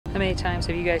How many times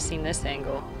have you guys seen this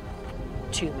angle?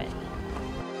 Too many.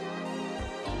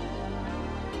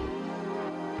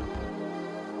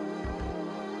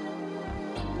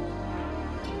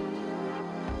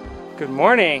 Good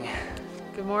morning.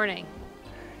 Good morning.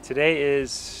 Today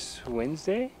is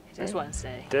Wednesday? It is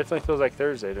Wednesday. Definitely feels like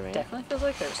Thursday to me. Definitely feels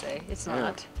like Thursday. It's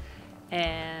not.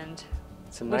 And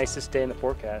it's the nicest day in the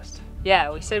forecast.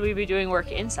 yeah, we said we'd be doing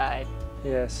work inside.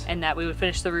 Yes. And that we would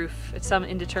finish the roof at some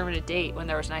indeterminate date when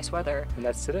there was nice weather. And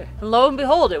that's today. And lo and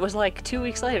behold, it was like 2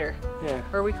 weeks later. Yeah.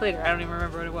 Or a week later. I don't even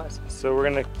remember what it was. So we're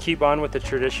going to keep on with the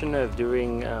tradition of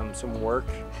doing some work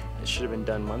that should have been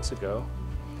done months ago.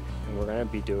 And we're going to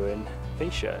be doing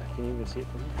fascia. Can you even see it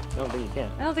from here? I don't think you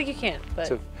can. I don't think you can, but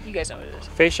So, you guys know what it is.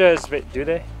 Fascia is, do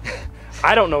they?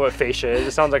 I don't know what fascia is.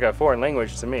 It sounds like a foreign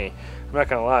language to me. I'm not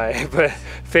gonna lie, but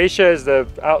fascia is the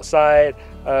outside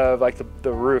of like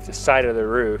the roof, the side of the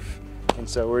roof. And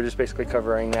so we're just basically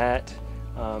covering that.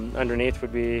 Underneath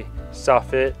would be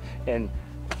soffit, and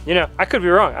you know, I could be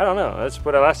wrong. I don't know. That's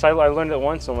what last time I learned it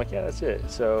once. So I'm like, yeah, that's it.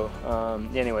 So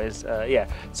anyways, yeah.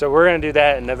 So we're gonna do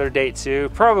that another date too,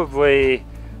 probably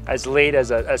as late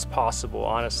as possible,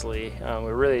 honestly.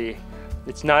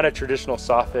 It's not a traditional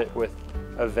soffit with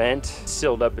a vent. It's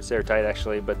sealed up, it's airtight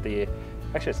actually, but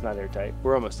actually it's not airtight.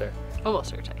 We're almost there.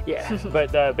 Almost airtight. Yeah,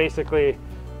 but basically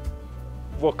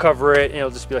we'll cover it and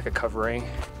it'll just be like a covering.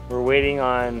 We're waiting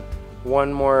on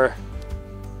one more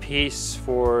piece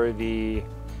for the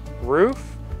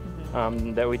roof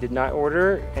that we did not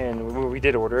order, and we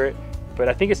did order it. But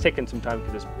I think it's taken some time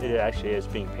because it actually is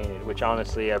being painted, which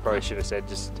honestly I probably should have said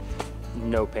just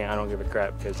no paint. I don't give a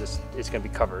crap because it's going to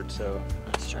be covered, so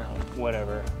That's true.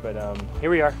 whatever. But here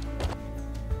we are.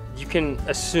 You can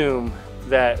assume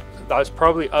that I was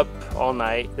probably up all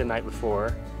night the night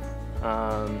before,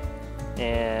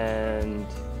 and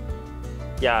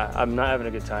yeah, I'm not having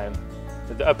a good time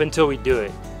up until we do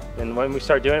it. And when we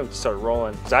start doing it, we start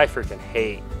rolling. Because I freaking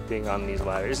hate being on these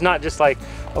ladders. It's not just like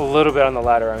a little bit on the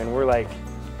ladder. I mean, we're like,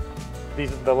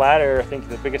 the ladder, I think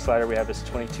the biggest ladder we have is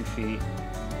 22 feet.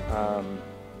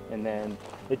 And then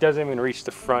it doesn't even reach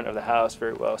the front of the house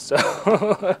very well. So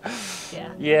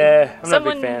yeah, I'm not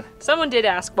a big fan. Someone did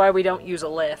ask why we don't use a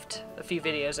lift a few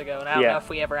videos ago, and I don't know if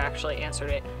we ever actually answered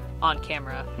it on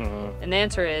camera. And the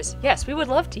answer is yes, we would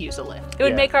love to use a lift. It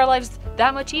would make our lives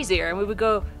that much easier and we would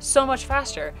go so much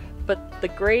faster. But the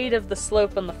grade of the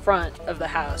slope on the front of the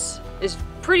house is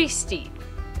pretty steep.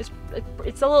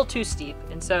 It's a little too steep,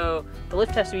 and so the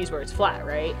lift has to be used where it's flat,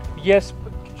 right? Yes,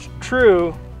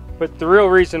 true. But the real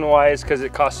reason why is because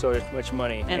it costs so much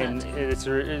money, and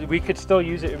we could still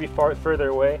use it. It'd be further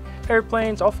away.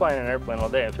 Airplanes, I'll fly in an airplane all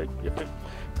day. If it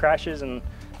crashes, and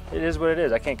it is what it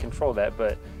is. I can't control that.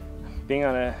 But being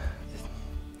on a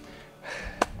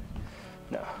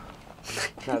no,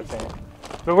 not a fan.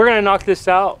 But we're gonna knock this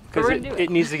out because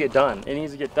it needs to get done. It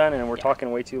needs to get done, and we're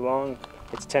talking way too long.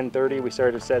 It's 10:30. We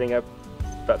started setting up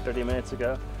about 30 minutes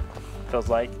ago. Feels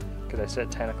like, because I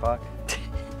said 10 o'clock.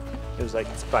 It was like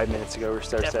 5 minutes ago we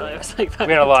started setting up. It was like 5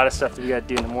 we had a lot of stuff that we got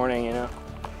to do in the morning, you know.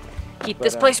 Keep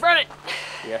this place running.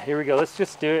 Yeah, here we go. Let's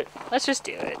just do it. Let's just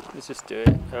do it. Let's just do it.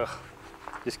 Ugh,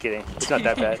 just kidding. It's not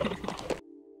that bad.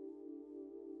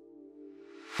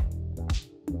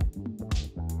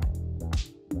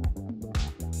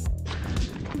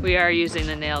 We are using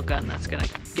the nail gun that's gonna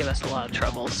give us a lot of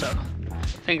trouble, so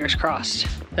fingers crossed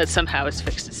that somehow it's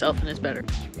fixed itself and is better.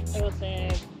 I will say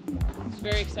I was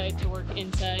very excited to work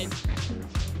inside.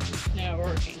 Now we're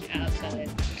working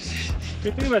outside.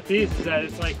 Good thing about these is that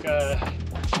it's like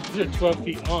these are 12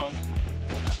 feet long.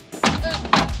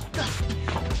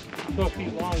 12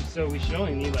 feet long, so we should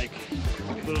only need like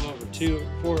a little over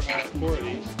four of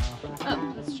these.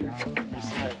 Oh, that's true.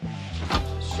 Just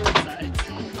Short sides.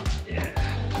 yeah.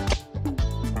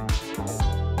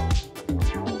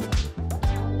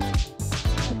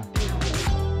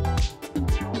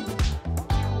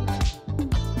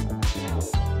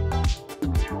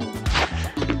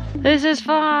 This is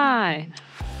fine.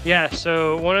 Yeah,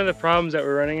 so one of the problems that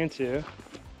we're running into,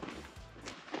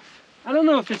 I don't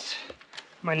know if it's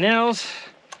my nails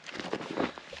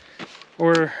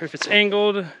or if it's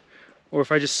angled or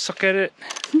if I just suck at it,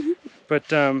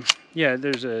 but yeah,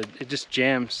 it just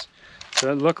jams.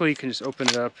 So luckily you can just open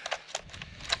it up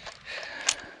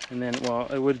and then, well,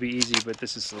 it would be easy, but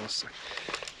this is a little stuck.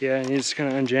 Yeah, and you just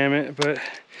kind of unjam it, but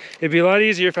it'd be a lot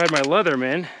easier if I had my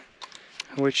Leatherman,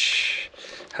 which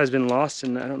has been lost,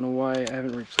 and I don't know why I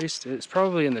haven't replaced it. It's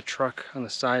probably in the truck on the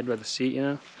side by the seat, you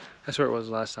know? That's where it was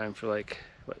last time for like,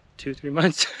 what, 2-3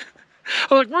 months?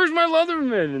 I was like, where's my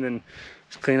Leatherman? And then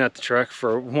just clean out the truck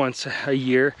for once a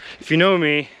year. If you know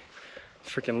me,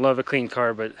 Freaking love a clean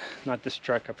car, but not this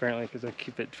truck apparently, because I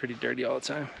keep it pretty dirty all the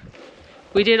time.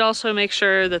 We did also make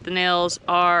sure that the nails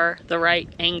are the right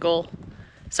angle.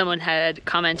 Someone had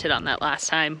commented on that last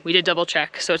time. We did double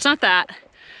check, so it's not that.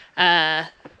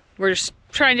 We're just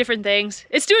trying different things.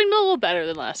 It's doing a little better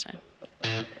than last time.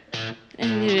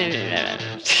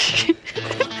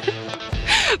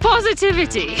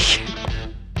 Positivity.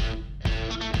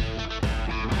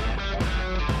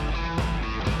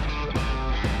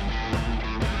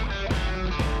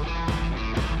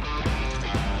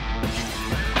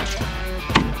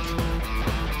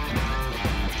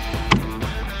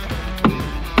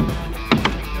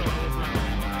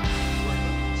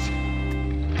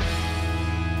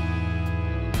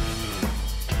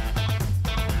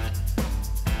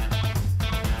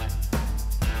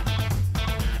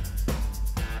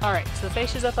 Alright, so the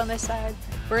fascia's up on this side.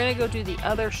 We're gonna go do the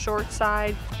other short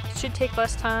side. It should take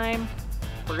less time.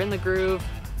 We're in the groove.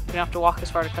 We don't have to walk as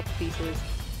far to cut the pieces.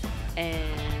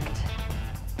 And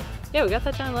yeah, we got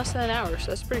that done in less than an hour,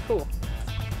 so that's pretty cool.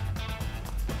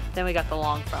 Then we got the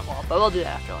long front wall, but we'll do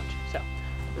that after lunch. So,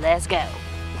 let's go.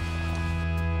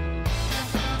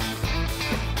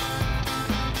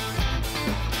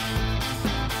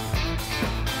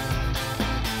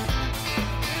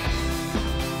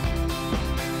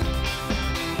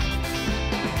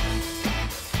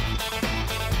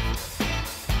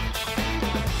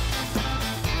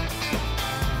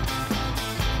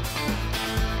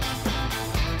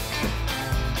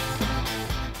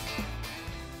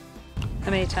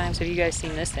 How many times have you guys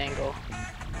seen this angle?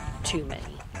 Too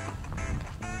many.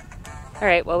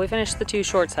 Alright, well we finished the two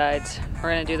short sides.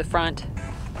 We're gonna do the front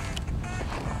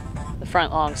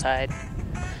long side.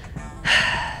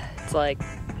 It's like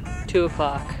 2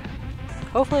 o'clock.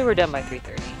 Hopefully we're done by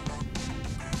 3:30.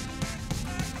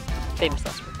 Famous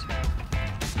last words.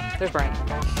 There's Brian.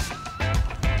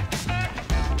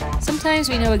 Sometimes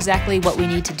we know exactly what we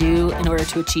need to do in order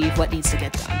to achieve what needs to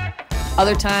get done.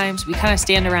 Other times, we kind of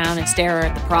stand around and stare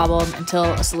at the problem until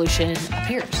a solution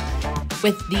appears.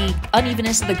 With the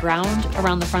unevenness of the ground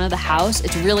around the front of the house,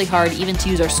 it's really hard even to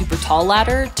use our super tall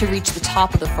ladder to reach the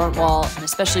top of the front wall and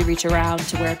especially reach around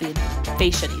to where the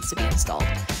fascia needs to be installed.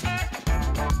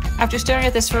 After staring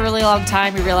at this for a really long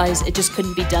time, we realized it just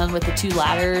couldn't be done with the 2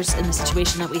 ladders in the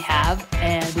situation that we have,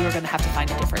 and we were going to have to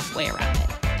find a different way around it.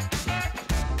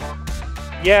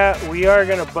 Yeah, we are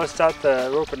gonna bust out the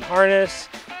rope and harness.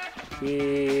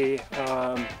 Yeah,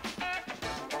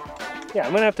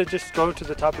 I'm gonna have to just go to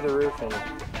the top of the roof and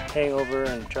hang over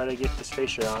and try to get this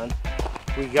fascia on.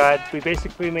 We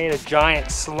basically made a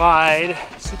giant slide,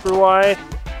 super wide,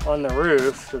 on the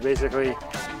roof. So basically,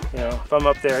 you know, if I'm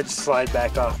up there, I just slide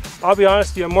back off. I'll be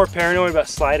honest with you, I'm more paranoid about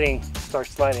start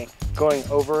sliding, going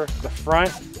over the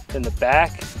front than the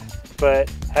back. But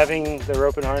having the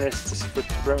rope and harness to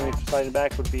prevent me from sliding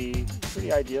back would be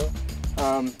pretty ideal.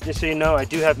 Just so you know, I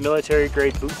do have military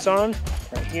grade boots on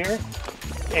right here,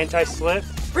 anti-slip.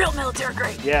 Real military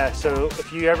grade. Yeah, so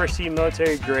if you ever see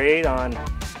military grade on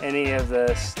any of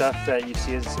the stuff that you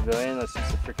see as a civilian, that's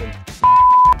just a freaking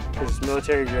because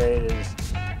military grade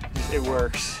it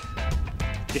works.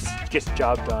 Gets the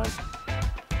job done.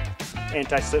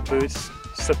 Anti-slip boots,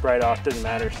 slip right off, doesn't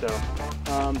matter. So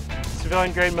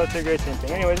civilian grade, military grade, same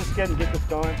thing. Anyway, let's get this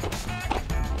going.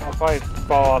 I'll probably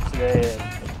fall off today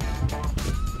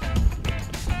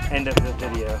and end of the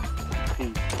video.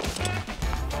 Peace.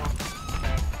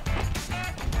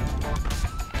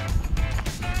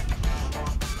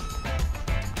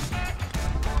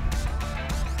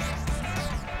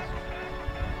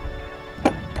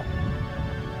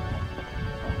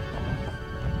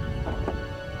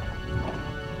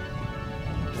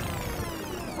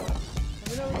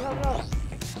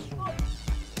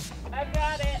 I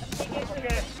got it. I'm taking it.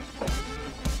 Okay.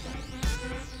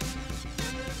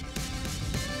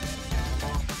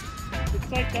 It's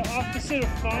like the opposite of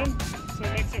fun, so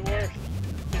it makes it worse.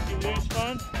 If you lose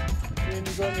fun, then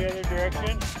you go in the other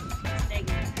direction.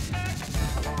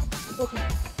 Okay.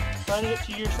 Trying to get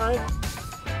to your side.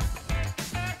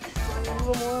 Slide it a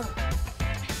little more.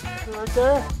 Okay, right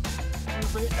there. And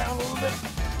bring it down a little bit.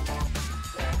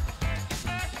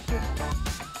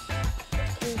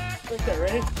 Okay, right there,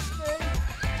 ready?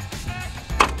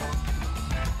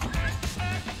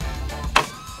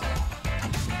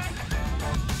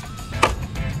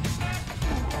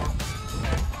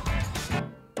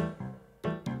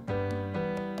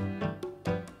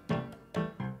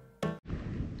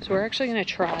 So we're actually gonna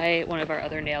try one of our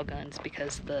other nail guns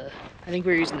because I think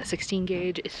we were using the 16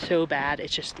 gauge. It's so bad,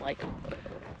 it's just like,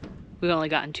 we've only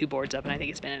gotten 2 boards up and I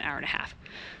think it's been an hour and a half.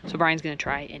 So Brian's gonna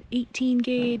try an 18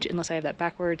 gauge, unless I have that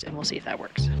backwards, and we'll see if that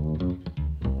works.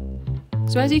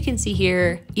 So as you can see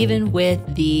here, even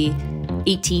with the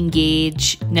 18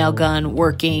 gauge nail gun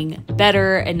working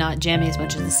better and not jamming as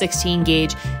much as the 16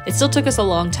 gauge, it still took us a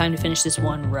long time to finish this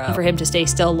one row. For him to stay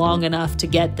still long enough to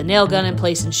get the nail gun in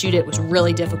place and shoot it was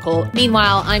really difficult.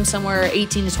 Meanwhile, I'm somewhere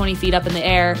 18 to 20 feet up in the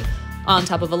air on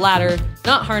top of a ladder,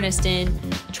 not harnessed in,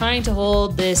 trying to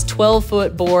hold this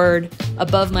 12-foot board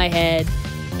above my head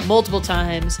multiple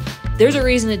times. There's a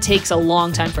reason it takes a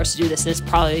long time for us to do this, and it's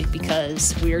probably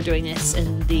because we are doing this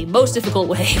in the most difficult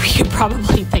way we could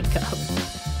probably think of.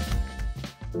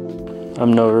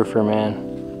 I'm no roofer,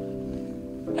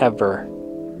 man. Ever.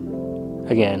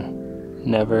 Again,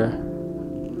 never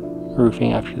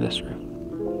roofing after this roof.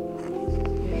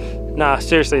 Nah,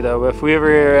 seriously though, if we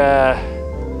ever,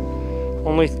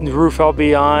 only roof I'll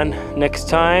be on next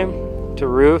time to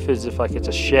roof is if like it's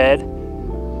a shed.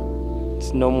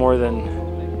 It's no more than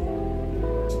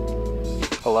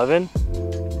 11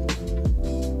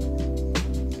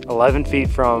 feet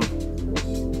from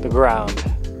the ground.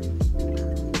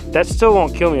 That still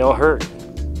won't kill me, it'll hurt.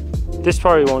 This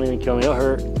probably won't even kill me, it'll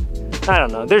hurt. I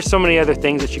don't know, there's so many other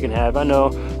things that you can have. I know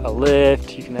a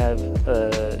lift, you can have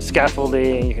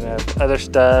scaffolding, you can have other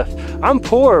stuff. I'm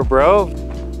poor, bro.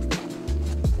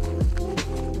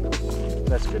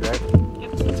 That's good, right?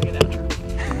 Yep, that's a good outro.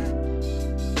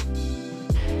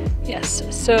 Yes,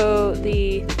 so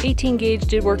the 18 gauge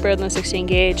did work better than the 16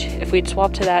 gauge. If we'd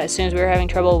swapped to that as soon as we were having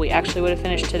trouble, we actually would have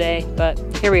finished today, but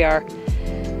here we are.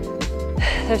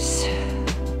 That's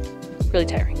really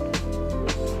tiring.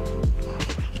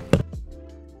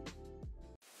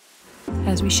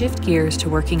 As we shift gears to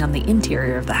working on the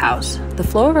interior of the house, the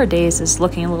flow of our days is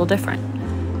looking a little different.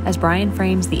 As Brian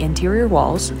frames the interior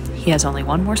walls, he has only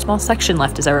one more small section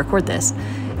left as I record this.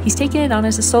 He's taken it on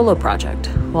as a solo project,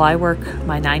 while I work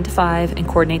my 9 to 5 and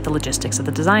coordinate the logistics of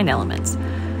the design elements.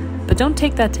 But don't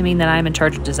take that to mean that I'm in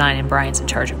charge of design and Brian's in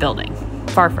charge of building.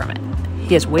 Far from it.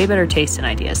 He has way better taste and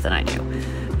ideas than I do.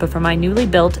 But for my newly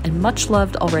built and much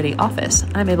loved already office,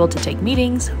 I'm able to take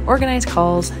meetings, organize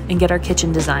calls, and get our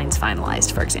kitchen designs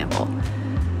finalized, for example.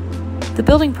 The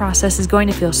building process is going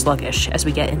to feel sluggish as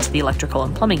we get into the electrical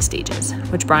and plumbing stages,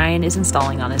 which Brian is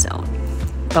installing on his own.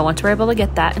 But once we're able to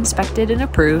get that inspected and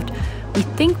approved, we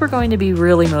think we're going to be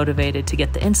really motivated to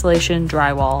get the insulation,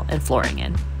 drywall, and flooring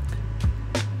in.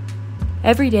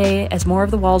 Every day, as more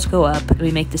of the walls go up and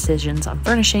we make decisions on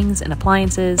furnishings and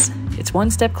appliances, it's one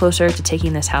step closer to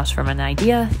taking this house from an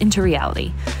idea into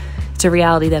reality. It's a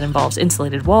reality that involves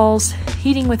insulated walls,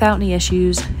 heating without any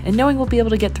issues, and knowing we'll be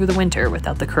able to get through the winter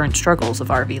without the current struggles of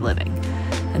RV living.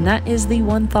 And that is the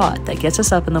one thought that gets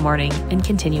us up in the morning and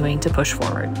continuing to push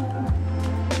forward.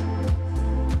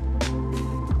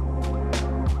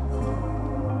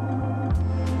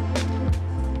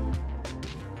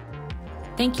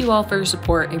 Thank you all for your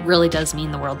support. It really does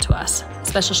mean the world to us. A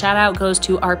special shout out goes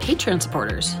to our Patreon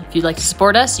supporters. If you'd like to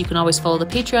support us, you can always follow the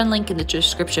Patreon link in the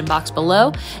description box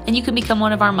below, and you can become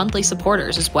one of our monthly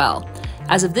supporters as well.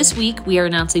 As of this week, we are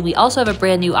announcing we also have a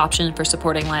brand new option for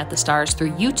supporting Light Up the Stars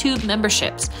through YouTube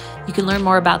memberships. You can learn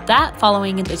more about that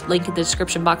following this link in the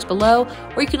description box below,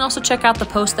 or you can also check out the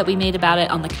post that we made about it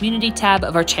on the community tab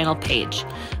of our channel page.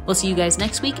 We'll see you guys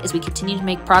next week as we continue to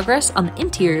make progress on the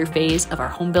interior phase of our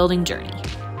home building journey.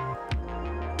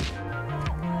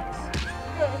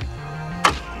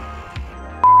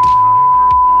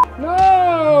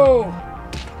 No!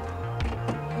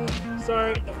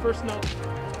 Sorry, the first note.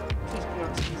 Please come on,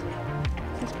 excuse me.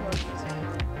 Please come on, excuse me.